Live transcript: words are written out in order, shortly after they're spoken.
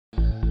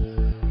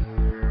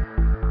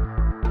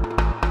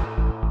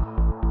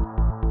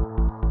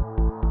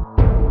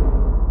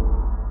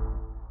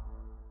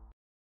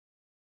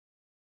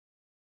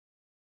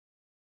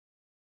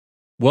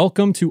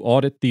Welcome to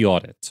Audit the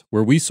Audit,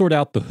 where we sort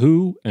out the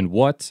who and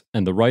what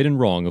and the right and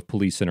wrong of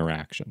police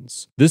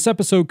interactions. This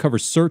episode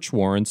covers search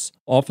warrants,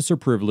 officer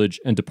privilege,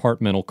 and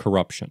departmental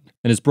corruption,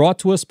 and is brought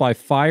to us by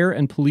Fire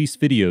and Police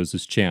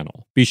Videos'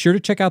 channel. Be sure to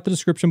check out the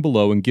description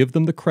below and give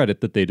them the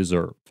credit that they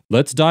deserve.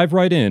 Let's dive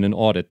right in and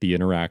audit the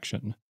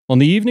interaction. On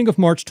the evening of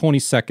March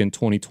 22,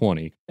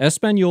 2020,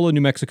 Espanola,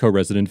 New Mexico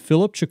resident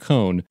Philip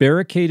Chacon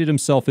barricaded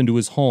himself into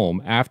his home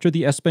after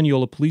the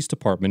Espanola Police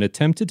Department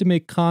attempted to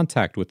make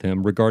contact with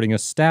him regarding a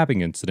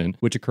stabbing incident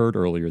which occurred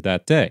earlier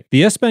that day.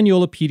 The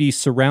Espanola PD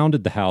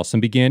surrounded the house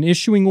and began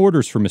issuing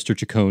orders for Mr.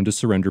 Chacon to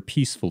surrender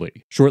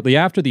peacefully. Shortly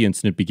after the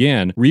incident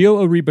began,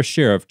 Rio Arriba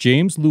Sheriff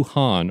James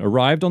Lujan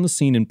arrived on the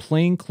scene in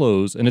plain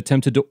clothes and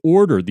attempted to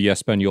order the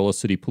Espanola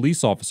City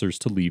police officers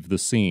to leave the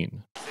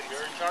scene.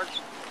 You're in charge?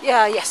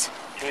 Yes.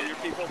 Pull your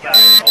people back.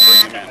 I'll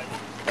bring him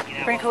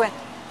in. Bring who in?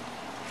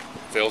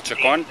 Phil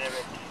Chacon?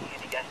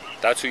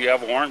 That's who you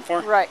have a warrant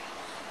for? Right.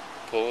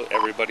 Pull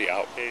everybody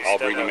out. I'll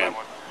bring him in.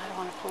 I don't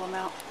want to pull them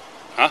out.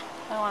 Huh?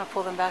 I don't want to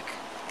pull them back.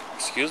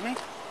 Excuse me?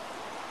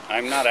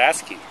 I'm not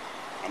asking.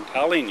 I'm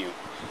telling you.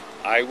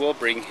 I will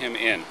bring him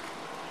in.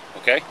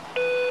 Okay?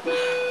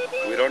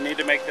 We don't need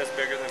to make this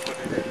bigger than what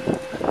it is.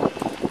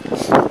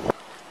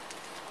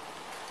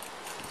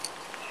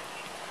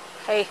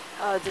 Hey,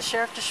 the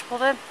sheriff just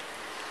pulled in,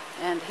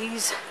 and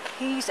he's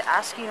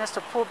asking us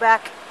to pull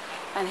back,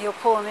 and he'll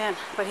pull him in.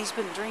 But he's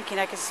been drinking.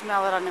 I can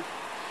smell it on him.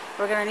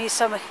 We're gonna need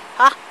somebody.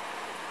 Huh?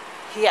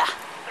 Yeah.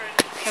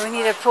 And we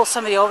need to pull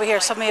somebody over here,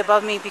 somebody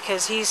above me,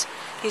 because he's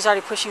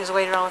already pushing his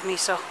weight around with me.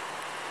 So.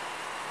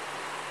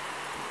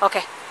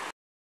 Okay.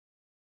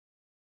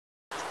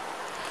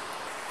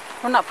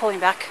 We're not pulling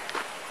back.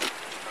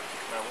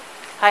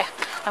 Hi.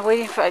 I'm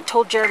waiting for. I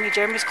told Jeremy.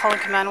 Jeremy's calling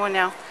Command 1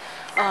 now.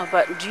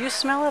 But do you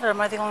smell it, or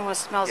am I the only one who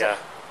smells it? Yeah,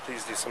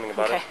 please do something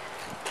about it.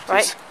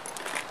 Right?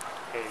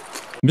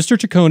 Mr.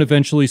 Chacon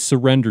eventually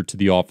surrendered to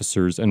the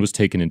officers and was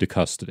taken into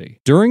custody.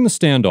 During the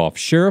standoff,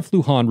 Sheriff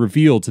Lujan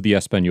revealed to the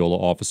Espanola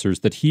officers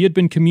that he had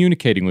been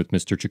communicating with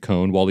Mr.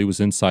 Chacon while he was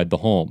inside the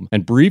home,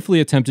 and briefly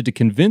attempted to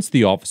convince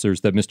the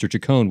officers that Mr.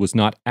 Chacon was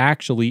not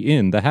actually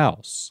in the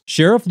house.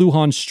 Sheriff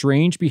Lujan's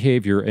strange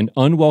behavior and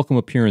unwelcome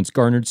appearance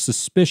garnered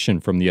suspicion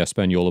from the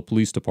Espanola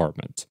Police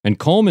Department, and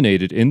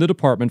culminated in the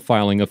department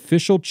filing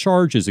official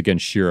charges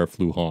against Sheriff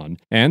Lujan,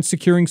 and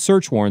securing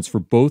search warrants for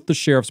both the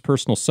sheriff's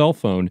personal cell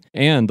phone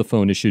and the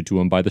phone issued to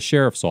him by the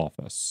sheriff's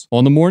office.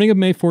 On the morning of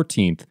May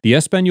 14th, the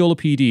Espanola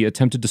PD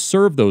attempted to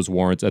serve those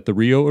warrants at the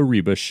Rio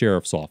Arriba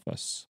Sheriff's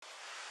Office.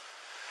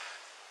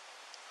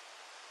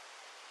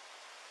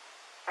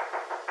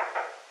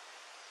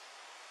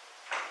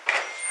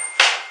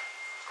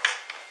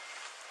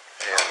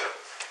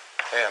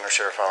 Hey, Under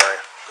Sheriff, how are you?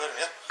 Good,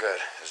 yeah. Good.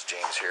 Is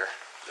James here,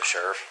 the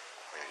sheriff?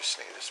 We just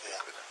need to speak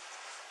with him.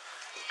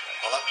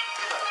 Hold on.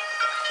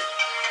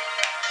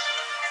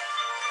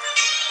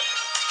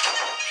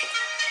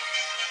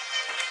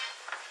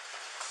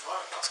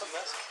 What's up,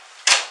 guys?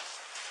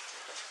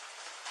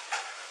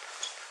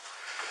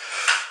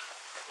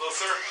 Hello,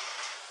 sir.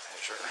 Hey,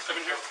 sure.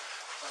 Come in here.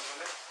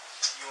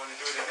 You want to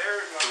do it in there?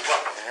 Or you want Do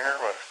what? In here,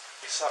 what?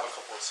 You just have a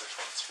couple of search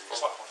warrants for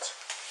yourself.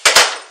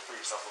 For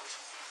yourself.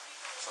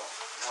 So,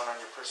 one on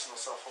your personal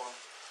cell phone,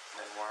 and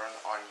then one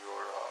on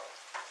your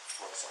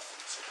work cell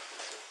phone. So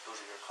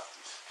those are your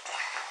copies.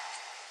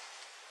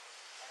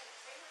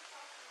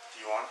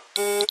 Do you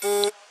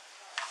want?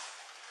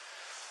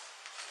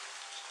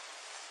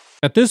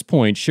 At this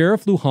point,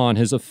 Sheriff Lujan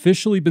has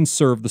officially been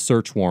served the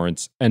search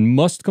warrants and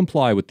must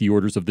comply with the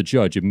orders of the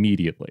judge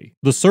immediately.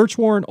 The search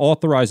warrant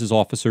authorizes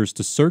officers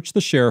to search the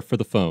sheriff for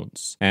the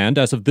phones, and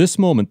as of this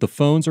moment, the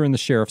phones are in the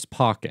sheriff's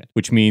pocket,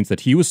 which means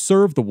that he was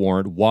served the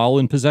warrant while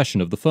in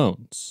possession of the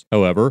phones.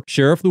 However,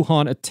 Sheriff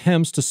Lujan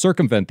attempts to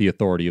circumvent the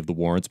authority of the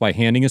warrants by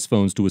handing his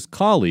phones to his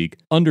colleague,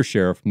 Under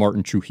Sheriff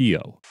Martin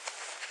Trujillo.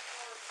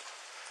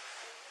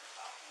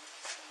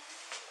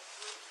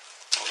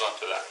 Hold on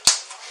to that.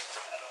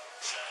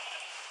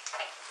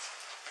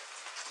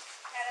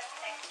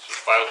 This was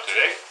filed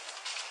today.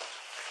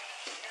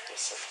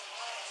 Yes, sir.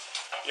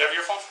 You have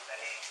your phone?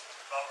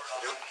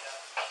 Yep.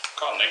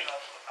 Call Nate.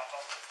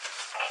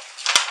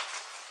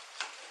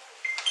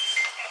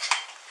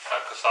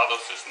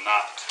 Casados is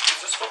not.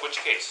 Is this for which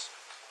case?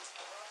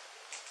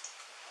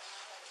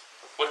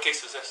 What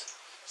case is this?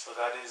 So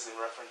that is in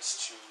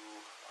reference to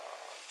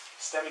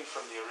stemming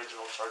from the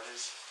original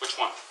charges. Which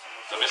one?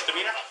 The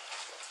misdemeanor?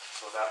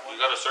 So that You one.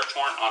 got a search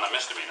warrant on a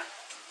misdemeanor.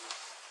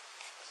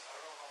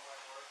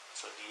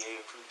 So DA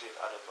approved it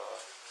out of,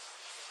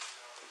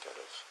 I think out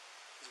of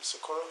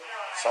Socorro,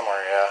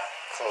 Somewhere, yeah.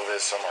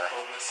 Clovis, somewhere.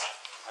 Clovis,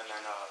 and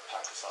then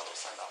Pat Casado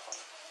signed off on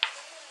it.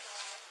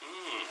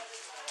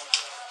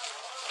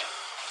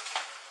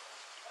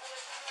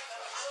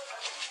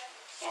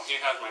 Well, he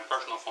has my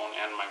personal phone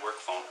and my work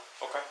phone.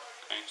 Okay.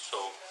 Okay,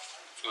 so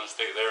it's going to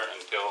stay there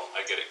until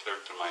I get it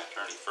cleared to my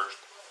attorney first.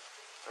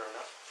 Fair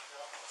enough.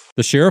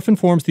 The sheriff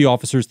informs the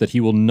officers that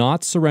he will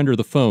not surrender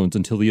the phones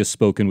until he has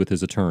spoken with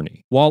his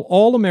attorney. While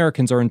all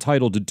Americans are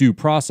entitled to due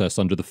process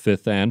under the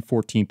 5th and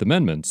 14th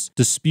Amendments,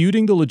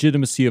 disputing the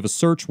legitimacy of a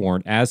search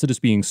warrant as it is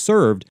being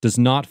served does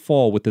not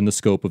fall within the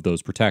scope of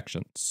those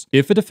protections.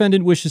 If a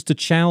defendant wishes to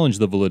challenge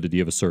the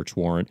validity of a search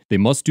warrant, they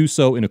must do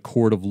so in a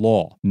court of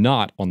law,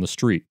 not on the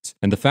street.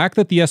 And the fact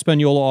that the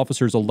Espanola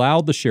officers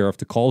allowed the sheriff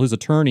to call his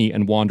attorney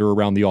and wander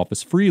around the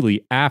office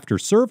freely after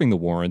serving the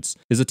warrants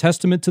is a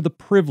testament to the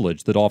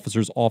privilege that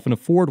officers often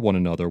afford one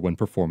another when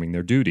performing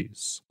their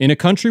duties. In a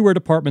country where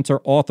departments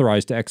are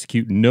authorized to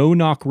execute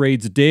no-knock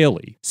raids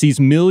daily,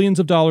 seize millions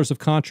of dollars of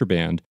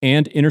contraband,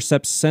 and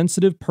intercept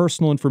sensitive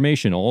personal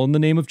information all in the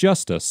name of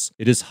justice,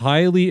 it is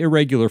highly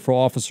irregular for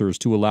officers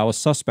to allow a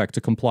suspect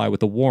to comply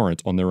with a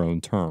warrant on their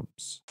own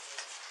terms.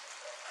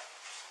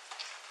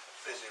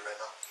 Busy right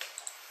now.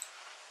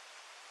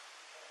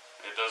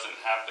 It doesn't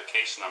have the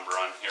case number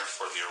on here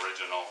for the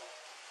original.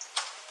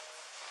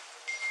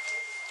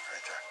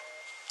 Right there.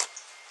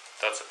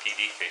 That's a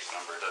PD case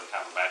number. It doesn't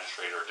have a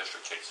magistrate or a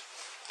district case.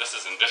 This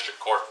is in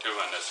district court too,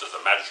 and this is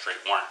a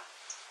magistrate warrant.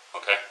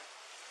 Okay?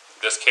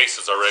 This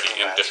case is already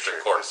in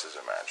district court. This is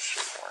a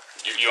magistrate warrant.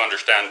 You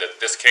understand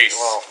that this case,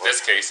 Well, this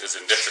case is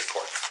in district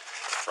court,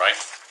 right?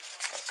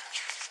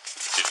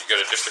 Did you get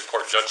a district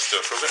court judge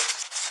to approve it?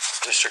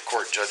 District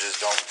court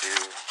judges don't do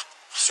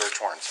search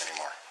warrants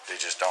anymore.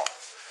 They just don't.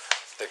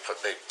 They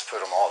put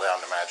them all down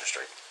to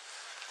magistrate.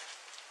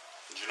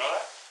 Did you know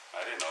that?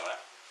 I didn't know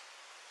that.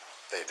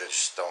 They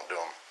just don't do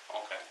them.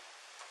 Okay.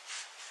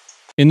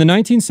 In the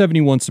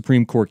 1971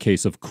 Supreme Court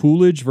case of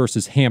Coolidge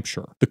versus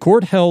Hampshire, the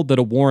court held that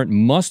a warrant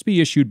must be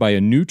issued by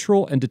a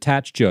neutral and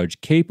detached judge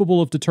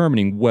capable of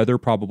determining whether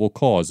probable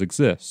cause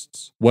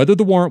exists. Whether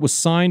the warrant was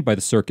signed by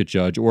the circuit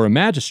judge or a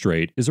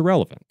magistrate is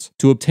irrelevant.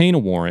 To obtain a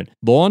warrant,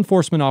 law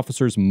enforcement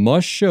officers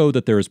must show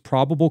that there is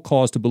probable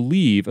cause to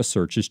believe a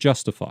search is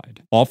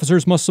justified.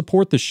 Officers must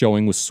support this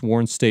showing with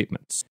sworn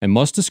statements, and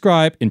must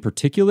describe in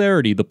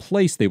particularity the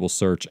place they will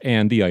search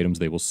and the items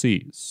they will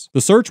seize.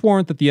 The search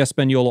warrant that the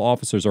Espanola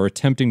officers are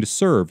attempting to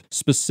serve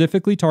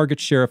specifically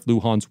targets Sheriff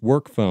Lujan's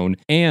work phone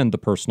and the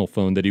personal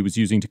phone that he was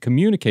using to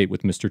communicate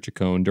with Mr.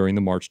 Chacon during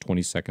the March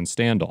 22nd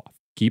standoff.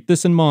 Keep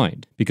this in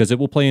mind, because it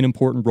will play an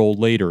important role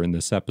later in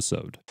this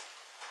episode.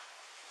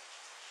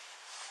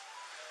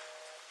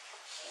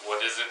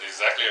 What is it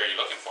exactly are you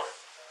looking for?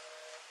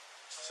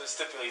 So it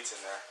stipulates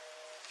in there.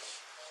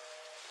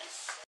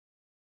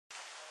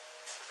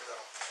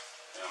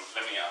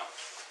 Let me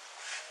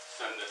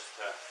send this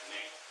to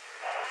Nate.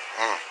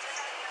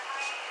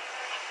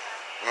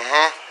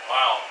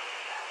 Wow.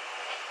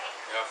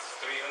 You have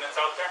 3 units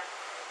out there?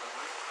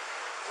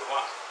 For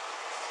what?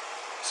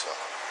 So,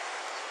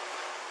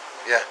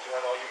 yeah. You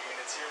have all your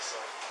units here, so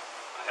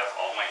I have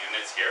all my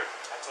units here.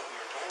 that's what we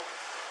were told.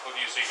 Who do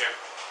you see here?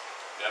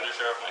 The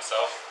undersheriff,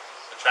 myself,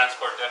 the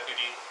transport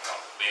deputy,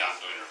 Leon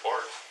doing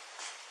reports.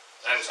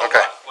 And so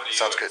Okay. what are you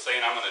Sounds good.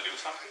 saying I'm going to do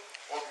something?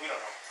 Well, we don't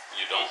know.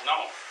 You don't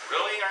know.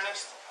 Really,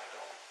 Ernest? I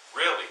don't,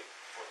 Really?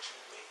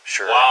 fortunately.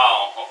 Sure.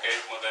 Wow. Okay,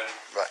 well then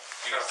Right.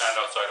 you can stand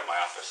outside of my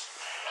office.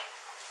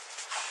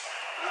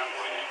 I'm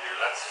going in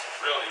here. That's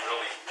really,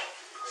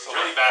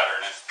 really bad,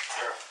 Ernest.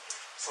 Sure.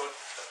 So,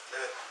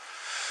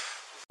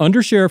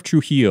 Undersheriff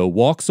Trujillo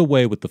walks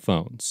away with the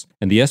phones,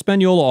 and the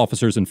Espanola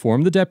officers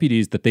inform the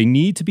deputies that they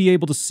need to be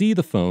able to see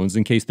the phones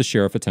in case the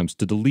sheriff attempts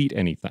to delete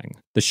anything.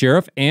 The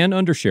sheriff and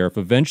undersheriff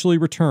eventually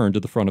return to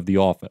the front of the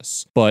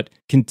office, but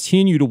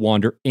continue to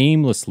wander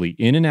aimlessly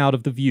in and out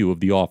of the view of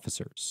the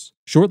officers.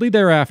 Shortly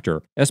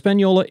thereafter,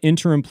 Espanola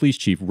Interim Police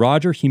Chief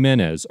Roger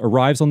Jimenez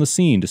arrives on the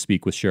scene to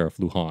speak with Sheriff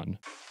Lujan.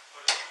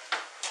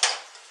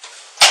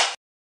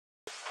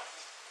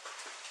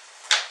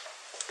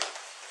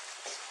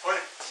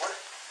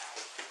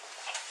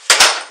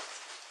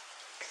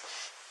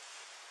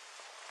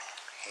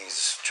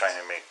 He's trying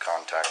to make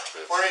contact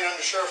with... morning,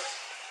 Undersheriff.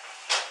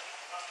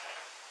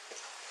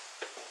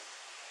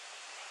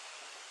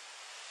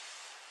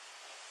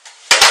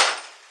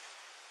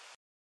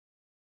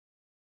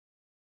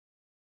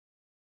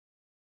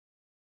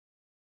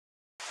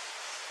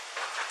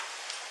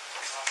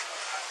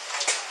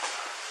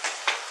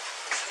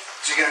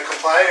 Is he going to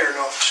comply or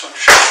no? Just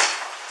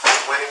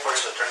Undersheriff. Waiting for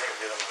his attorney to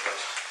get him the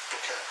list.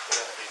 Okay. We're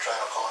going to be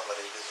trying to call him, but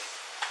he's busy.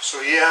 So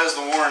he has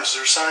the warrants.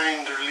 They're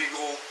signed. They're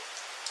legal.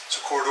 It's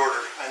a court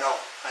order. I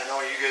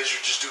know you guys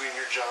are just doing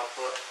your job,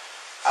 but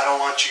I don't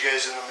want you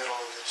guys in the middle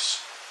of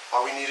this.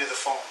 All we need are the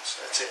phones.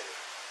 That's it.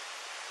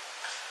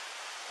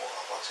 Well,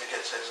 once he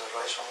gets his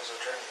advice from his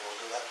attorney, we'll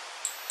do that.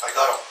 I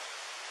got him.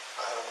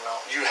 I have him now.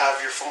 You have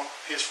your phone?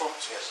 His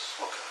phones? Yes.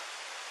 Okay.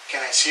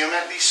 Can I see him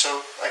at least so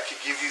I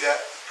could give you that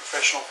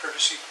professional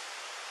courtesy?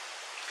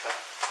 Okay.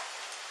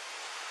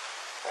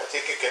 I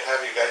think it can have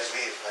you guys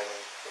leave. I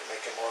mean, we're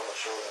making more of a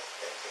show than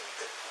anything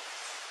good.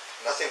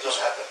 Nothing's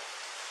gonna happen.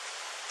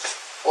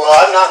 Well,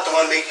 I'm not the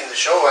one making the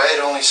show. I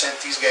had only sent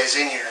these guys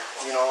in here.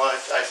 You know, I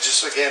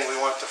just, again, we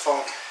want the phone.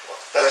 Well,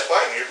 that's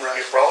fine. You're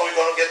probably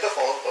gonna get the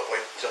phone, but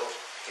wait till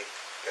he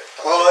gets...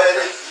 Well,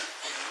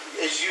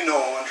 as you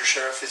know,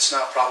 Undersheriff, it's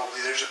not probably.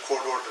 There's a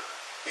court order.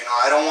 You know,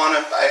 I don't want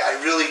to, I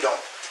really don't.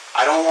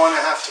 I don't want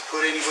to have to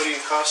put anybody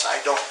in cuffs, I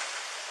don't.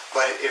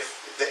 But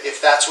if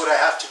that's what I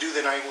have to do,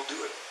 then I will do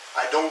it.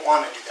 I don't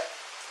want to do that.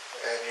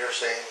 And you're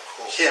saying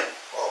who? Him.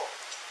 Oh.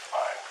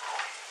 Alright.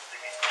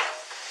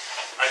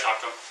 I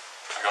talked to him.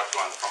 I got you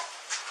on the phone.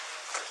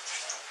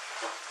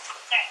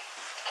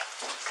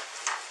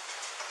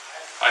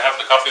 I have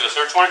the copy of the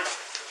search warrant.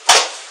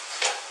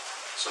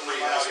 Somebody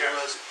has it. Who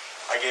has it?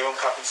 I gave him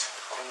copies.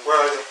 Where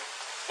are they?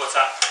 What's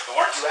that? The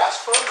warrants? You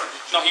asked for them or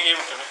did you? No, he gave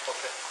them to me.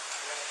 Okay.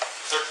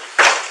 Search me.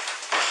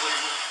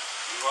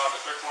 You have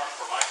the search warrant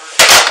for my person?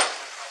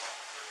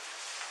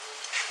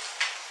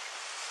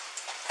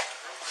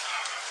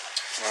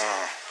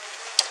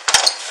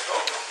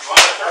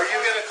 Are you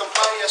going to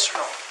comply, yes or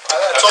no?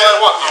 That's all I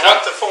want. I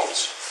want the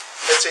phones.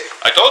 That's it.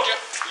 I told you.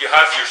 You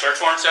have your search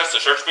warrant says to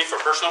search me for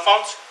personal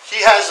phones?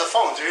 He has the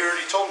phones. He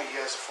already told me he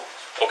has the phones.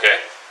 Okay.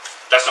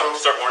 That's not what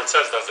the search warrant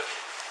says, does it?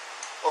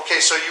 Okay,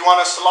 so you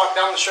want us to lock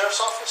down the sheriff's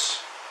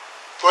office?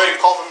 Go ahead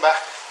and call them back.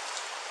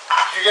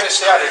 You're going to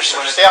stay out here, sir.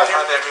 Stay out here.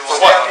 For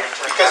what?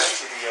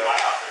 Because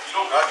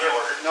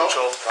no,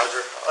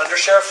 under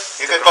sheriff.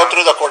 You can go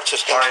through the court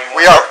system.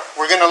 We are.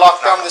 We're going to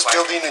lock down this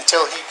building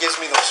until he gives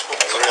me those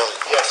phones. Really?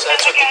 Yes,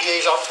 that's what the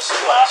DA's office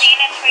advised.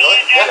 Really?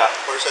 Yeah.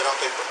 Where's that on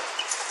paper?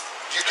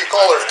 You can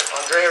call her,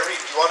 Andrea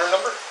Reed. You want her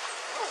number?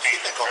 She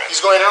can call.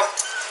 He's going out.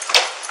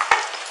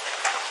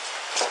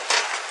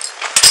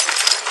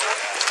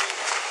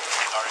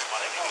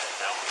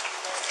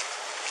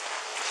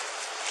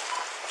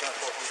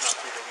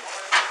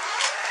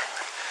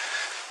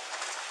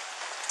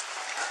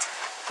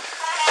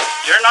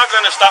 You're not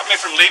going to stop me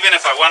from leaving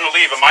if I want to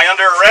leave. Am I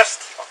under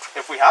arrest?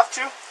 If we have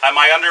to. Am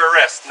I under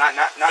arrest? Not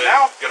Then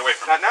now. Get away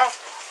from me. Not now.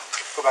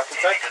 Go back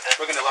inside.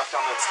 We're going to lock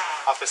down the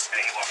office.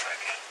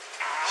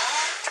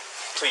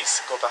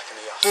 Please, go back in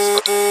the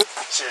office.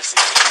 Seriously.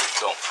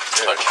 Don't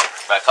touch.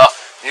 Back up.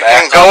 You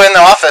can go in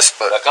the office,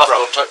 but Back up.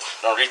 Don't touch.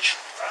 Don't reach.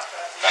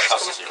 Back up.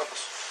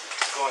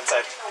 Go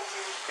inside.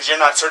 Because you're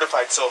not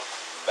certified, so.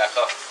 Back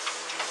up.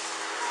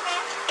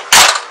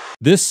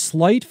 This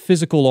slight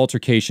physical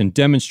altercation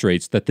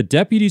demonstrates that the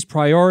deputies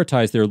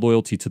prioritize their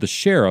loyalty to the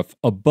sheriff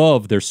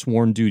above their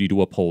sworn duty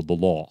to uphold the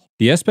law.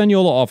 The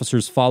Espanola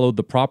officers followed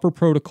the proper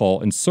protocol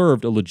and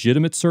served a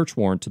legitimate search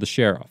warrant to the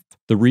sheriff.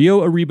 The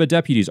Rio Arriba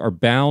deputies are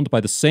bound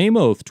by the same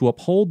oath to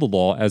uphold the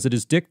law as it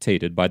is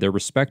dictated by their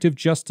respective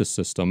justice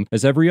system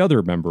as every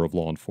other member of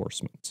law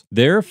enforcement.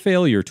 Their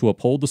failure to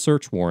uphold the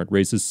search warrant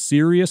raises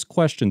serious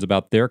questions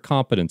about their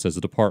competence as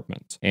a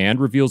department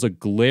and reveals a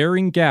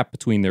glaring gap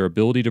between their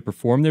ability to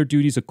perform their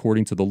duties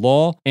according to the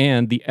law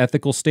and the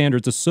ethical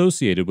standards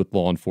associated with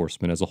law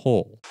enforcement as a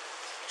whole.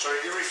 So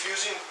are you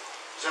refusing?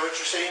 Is that what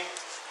you're saying?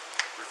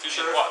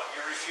 Refusing Sheriff, what?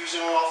 you're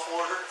refusing a lawful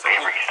order? From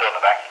who?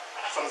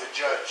 From the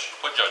judge.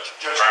 What judge?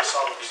 Judge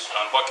Gonzalez.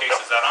 On what case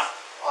is that on?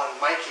 On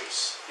my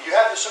case. You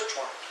have the search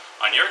warrant.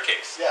 On your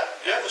case? Yeah,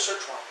 you have the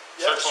search warrant.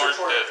 You have Search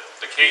the warrant,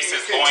 the case You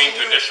is going to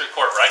continue- district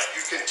court, right? You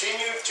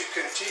continue It's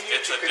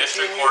to a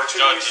district court to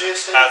judge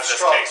resist and has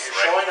this obstruct. case, You're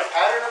right? showing a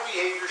pattern of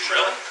behavior,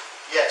 Sheriff. Really?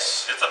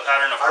 Yes. It's a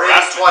pattern of Already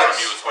harassment twice. from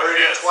you is what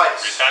Already it is. twice.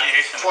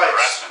 Retaliation and Twice.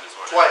 harassment is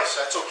what Twice. it is.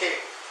 That's okay.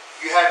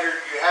 You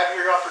have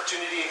your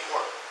opportunity in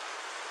court.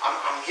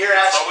 I'm here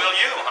So asking. will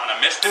you on a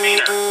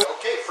misdemeanor.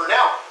 Okay, for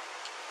now.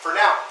 For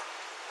now.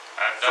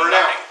 I've For done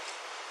now. nothing.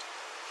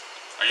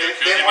 Are you Then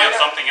accusing why me of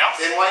not- something else?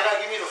 Then why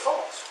not give me the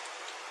phones?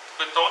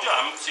 I told you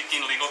I'm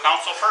seeking legal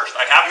counsel first.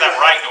 I have You that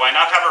have- right. Do I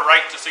not have a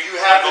right to seek You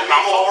have the legal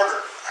legal counsel? order.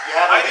 You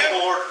have a I do.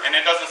 legal order. And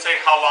it doesn't say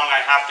how long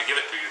I have to give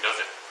it to you, does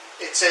it?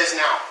 It says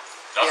now.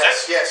 Does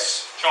Yes, it? yes.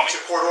 Show me. It's a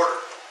court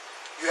order.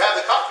 You have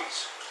the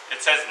copies.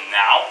 It says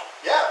now.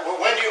 Yeah, well,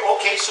 when do you,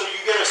 okay, so you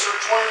get a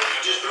search warrant,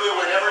 you just do it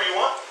whenever you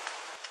want?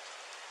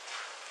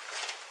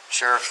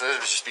 Sheriff, it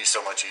would just be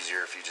so much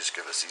easier if you just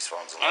give us these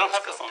phones. And I let don't us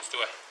have the go. phones,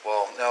 do I?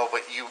 Well, no,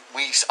 but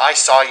I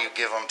saw you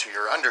give them to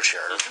your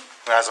undersheriff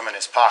who has them in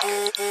his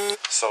pocket.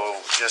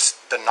 So just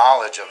the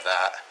knowledge of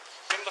that.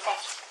 Give him the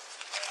phones.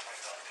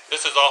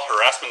 This is all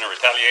harassment and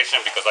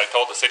retaliation because I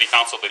told the city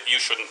council that you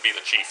shouldn't be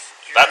the chief.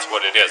 That's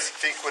what it is. You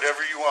think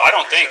whatever you want. I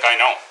don't think, I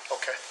know.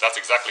 Okay. That's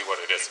exactly what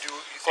it is. You Go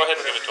think ahead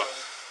and give it to whatever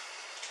him.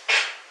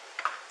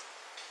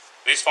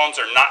 These phones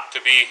are not to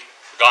be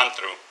gone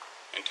through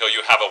until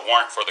you have a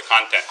warrant for the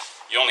content.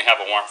 You only have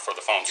a warrant for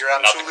the phones, You're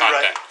not the absolutely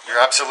right. content.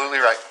 You're absolutely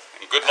right.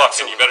 And good luck,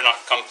 and you better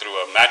not come through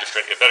a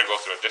magistrate. You better go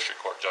through a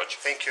district court judge.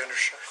 Thank you,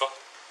 Undersheriff. Go.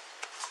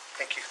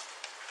 Thank you.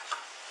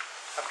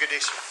 Have a good day,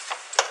 sir.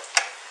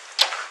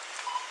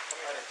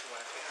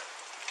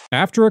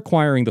 After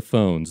acquiring the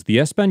phones, the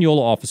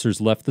Espanola officers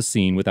left the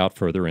scene without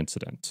further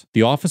incident.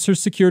 The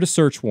officers secured a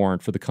search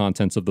warrant for the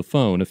contents of the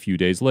phone a few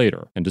days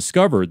later, and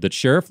discovered that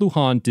Sheriff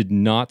Lujan did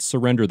not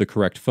surrender the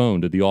correct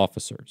phone to the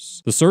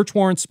officers. The search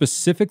warrant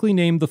specifically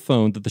named the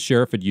phone that the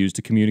sheriff had used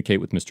to communicate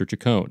with Mr.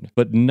 Chacon,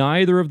 but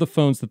neither of the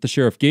phones that the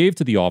sheriff gave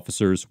to the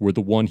officers were the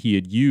one he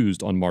had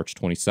used on March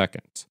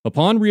 22nd.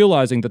 Upon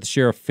realizing that the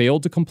sheriff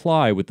failed to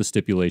comply with the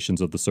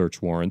stipulations of the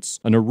search warrants,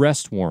 an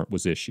arrest warrant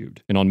was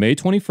issued, and on May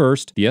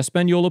 21st, the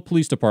Espanola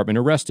Police Department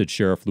arrested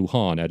Sheriff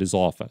Lujan at his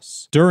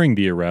office. During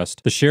the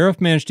arrest, the sheriff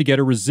managed to get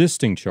a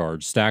resisting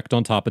charge stacked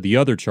on top of the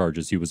other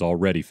charges he was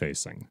already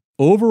facing.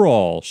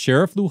 Overall,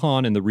 Sheriff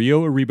Lujan and the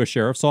Rio Arriba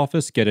Sheriff's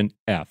Office get an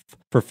F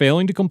for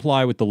failing to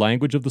comply with the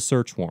language of the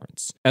search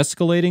warrants,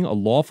 escalating a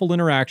lawful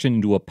interaction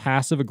into a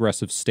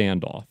passive-aggressive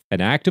standoff,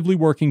 and actively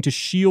working to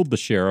shield the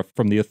sheriff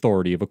from the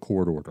authority of a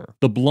court order.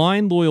 The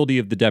blind loyalty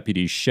of the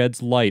deputies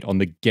sheds light on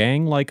the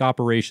gang-like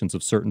operations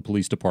of certain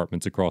police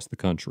departments across the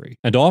country,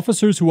 and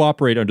officers who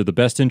operate under the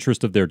best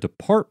interest of their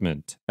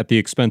department at the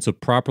expense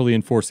of properly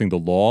enforcing the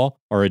law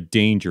are a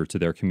danger to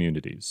their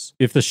communities.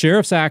 If the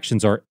sheriff's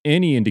actions are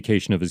any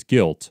indication of his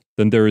guilt,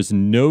 then there is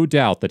no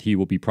doubt that he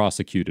will be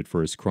prosecuted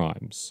for his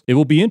crimes. It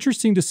will be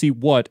interesting to see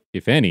what,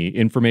 if any,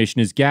 information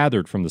is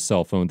gathered from the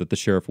cell phone that the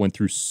sheriff went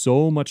through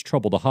so much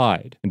trouble to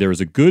hide, and there is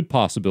a good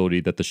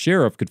possibility that the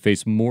sheriff could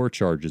face more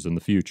charges in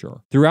the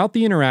future. Throughout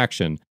the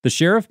interaction, the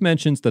sheriff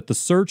mentions that the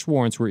search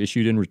warrants were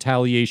issued in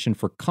retaliation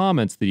for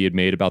comments that he had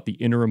made about the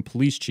interim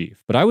police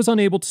chief, but I was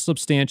unable to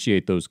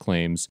substantiate those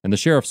claims, and the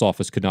sheriff's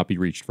office could not be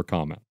reached for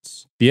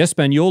comments. The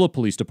Española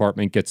Police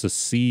Department gets a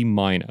C-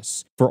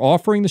 for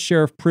offering the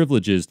sheriff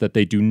privileges that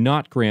they do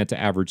not grant to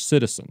average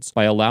citizens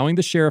by allowing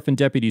the sheriff and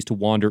deputies to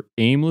wander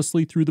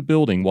aimlessly through the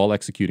building while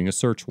executing a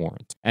search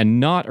warrant, and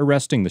not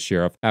arresting the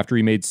sheriff after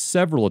he made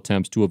several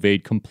attempts to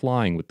evade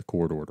complying with the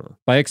court order.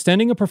 By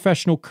extending a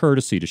professional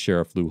courtesy to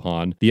Sheriff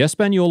Lujan, the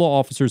Española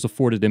officers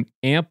afforded him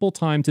ample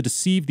time to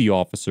deceive the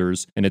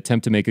officers and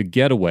attempt to make a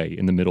getaway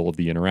in the middle of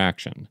the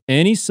interaction.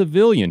 Any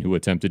civilian who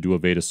attempted to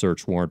evade a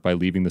search warrant by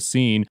leaving the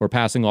scene or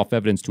passing off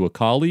evidence to a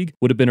colleague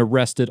would have been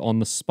arrested on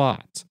the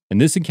spot. And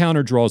this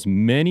encounter draws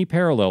many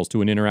parallels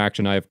to an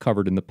interaction I have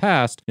covered in the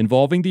past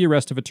involving the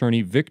arrest of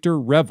attorney Victor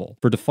Revel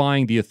for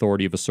defying the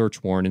authority of a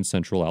search warrant in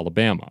central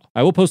Alabama.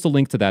 I will post a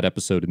link to that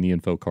episode in the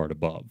info card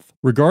above.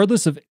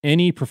 Regardless of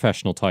any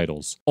professional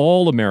titles,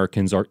 all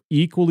Americans are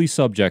equally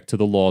subject to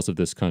the laws of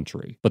this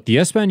country. But the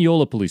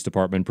Española Police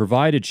Department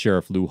provided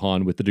Sheriff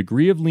Lujan with a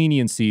degree of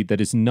leniency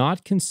that is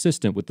not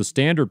consistent with the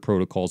standard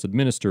protocols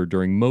administered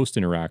during most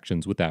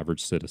interactions with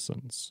average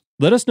citizens.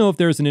 Let us know if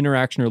there is an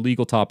interaction or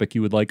legal topic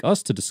you would like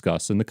us to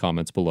discuss in the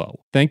comments below.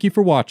 Thank you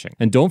for watching,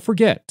 and don't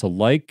forget to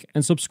like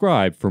and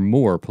subscribe for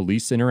more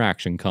police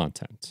interaction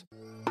content.